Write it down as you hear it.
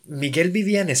Miguel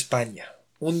vivía en España.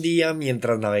 Un día,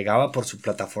 mientras navegaba por su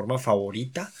plataforma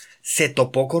favorita, se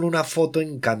topó con una foto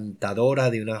encantadora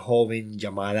de una joven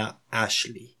llamada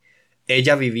Ashley.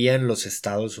 Ella vivía en los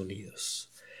Estados Unidos.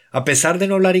 A pesar de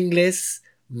no hablar inglés,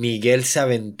 Miguel se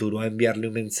aventuró a enviarle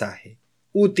un mensaje,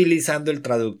 utilizando el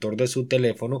traductor de su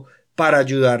teléfono para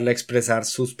ayudarle a expresar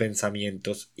sus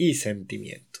pensamientos y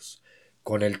sentimientos.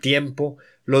 Con el tiempo,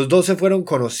 los dos se fueron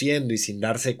conociendo y sin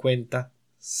darse cuenta,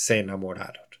 se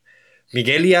enamoraron.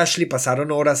 Miguel y Ashley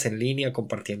pasaron horas en línea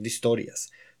compartiendo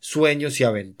historias, sueños y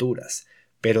aventuras,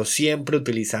 pero siempre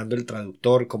utilizando el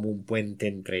traductor como un puente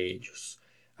entre ellos.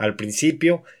 Al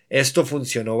principio, esto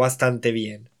funcionó bastante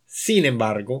bien. Sin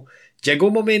embargo, llegó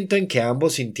un momento en que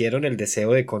ambos sintieron el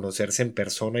deseo de conocerse en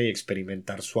persona y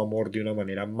experimentar su amor de una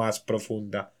manera más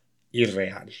profunda y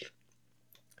real.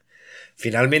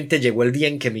 Finalmente llegó el día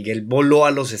en que Miguel voló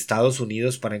a los Estados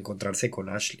Unidos para encontrarse con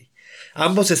Ashley.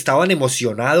 Ambos estaban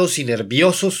emocionados y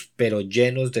nerviosos, pero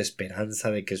llenos de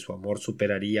esperanza de que su amor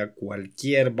superaría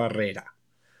cualquier barrera.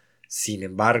 Sin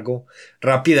embargo,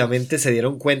 rápidamente se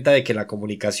dieron cuenta de que la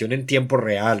comunicación en tiempo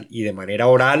real y de manera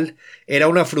oral era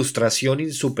una frustración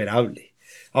insuperable.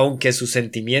 Aunque sus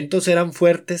sentimientos eran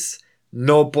fuertes,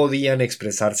 no podían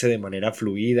expresarse de manera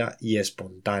fluida y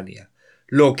espontánea,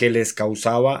 lo que les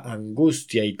causaba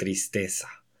angustia y tristeza.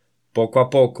 Poco a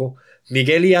poco,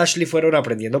 Miguel y Ashley fueron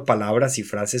aprendiendo palabras y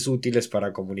frases útiles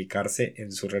para comunicarse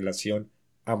en su relación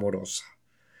amorosa.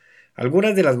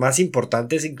 Algunas de las más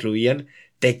importantes incluían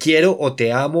te quiero o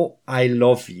te amo, I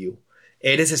love you.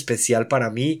 Eres especial para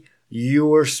mí,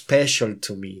 you're special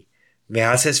to me. Me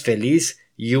haces feliz,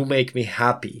 you make me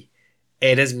happy.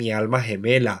 Eres mi alma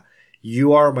gemela,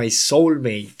 you are my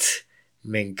soulmate.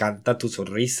 Me encanta tu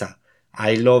sonrisa,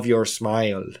 I love your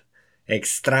smile.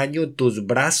 Extraño tus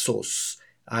brazos,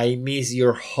 I miss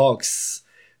your hugs.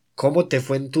 ¿Cómo te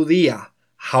fue en tu día?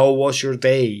 How was your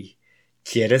day?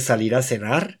 ¿Quieres salir a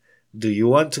cenar? Do you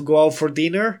want to go out for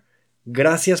dinner?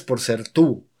 Gracias por ser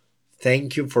tú.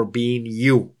 Thank you for being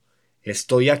you.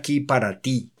 Estoy aquí para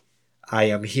ti.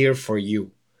 I am here for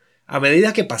you. A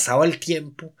medida que pasaba el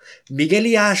tiempo, Miguel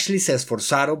y Ashley se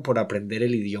esforzaron por aprender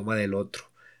el idioma del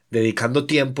otro, dedicando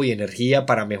tiempo y energía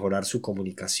para mejorar su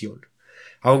comunicación.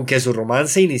 Aunque su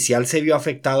romance inicial se vio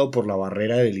afectado por la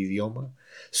barrera del idioma,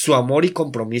 su amor y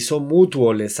compromiso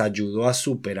mutuo les ayudó a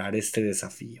superar este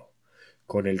desafío.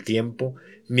 Con el tiempo,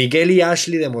 Miguel y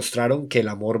Ashley demostraron que el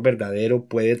amor verdadero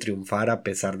puede triunfar a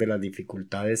pesar de las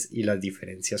dificultades y las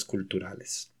diferencias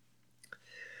culturales.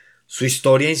 Su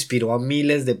historia inspiró a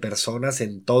miles de personas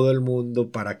en todo el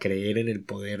mundo para creer en el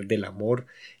poder del amor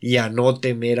y a no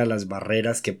temer a las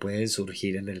barreras que pueden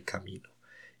surgir en el camino.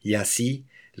 Y así,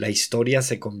 la historia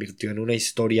se convirtió en una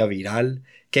historia viral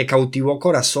que cautivó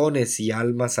corazones y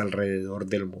almas alrededor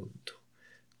del mundo.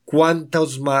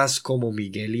 ¿Cuántos más como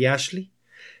Miguel y Ashley?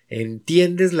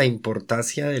 ¿Entiendes la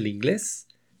importancia del inglés?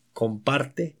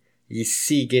 Comparte y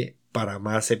sigue para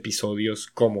más episodios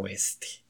como este.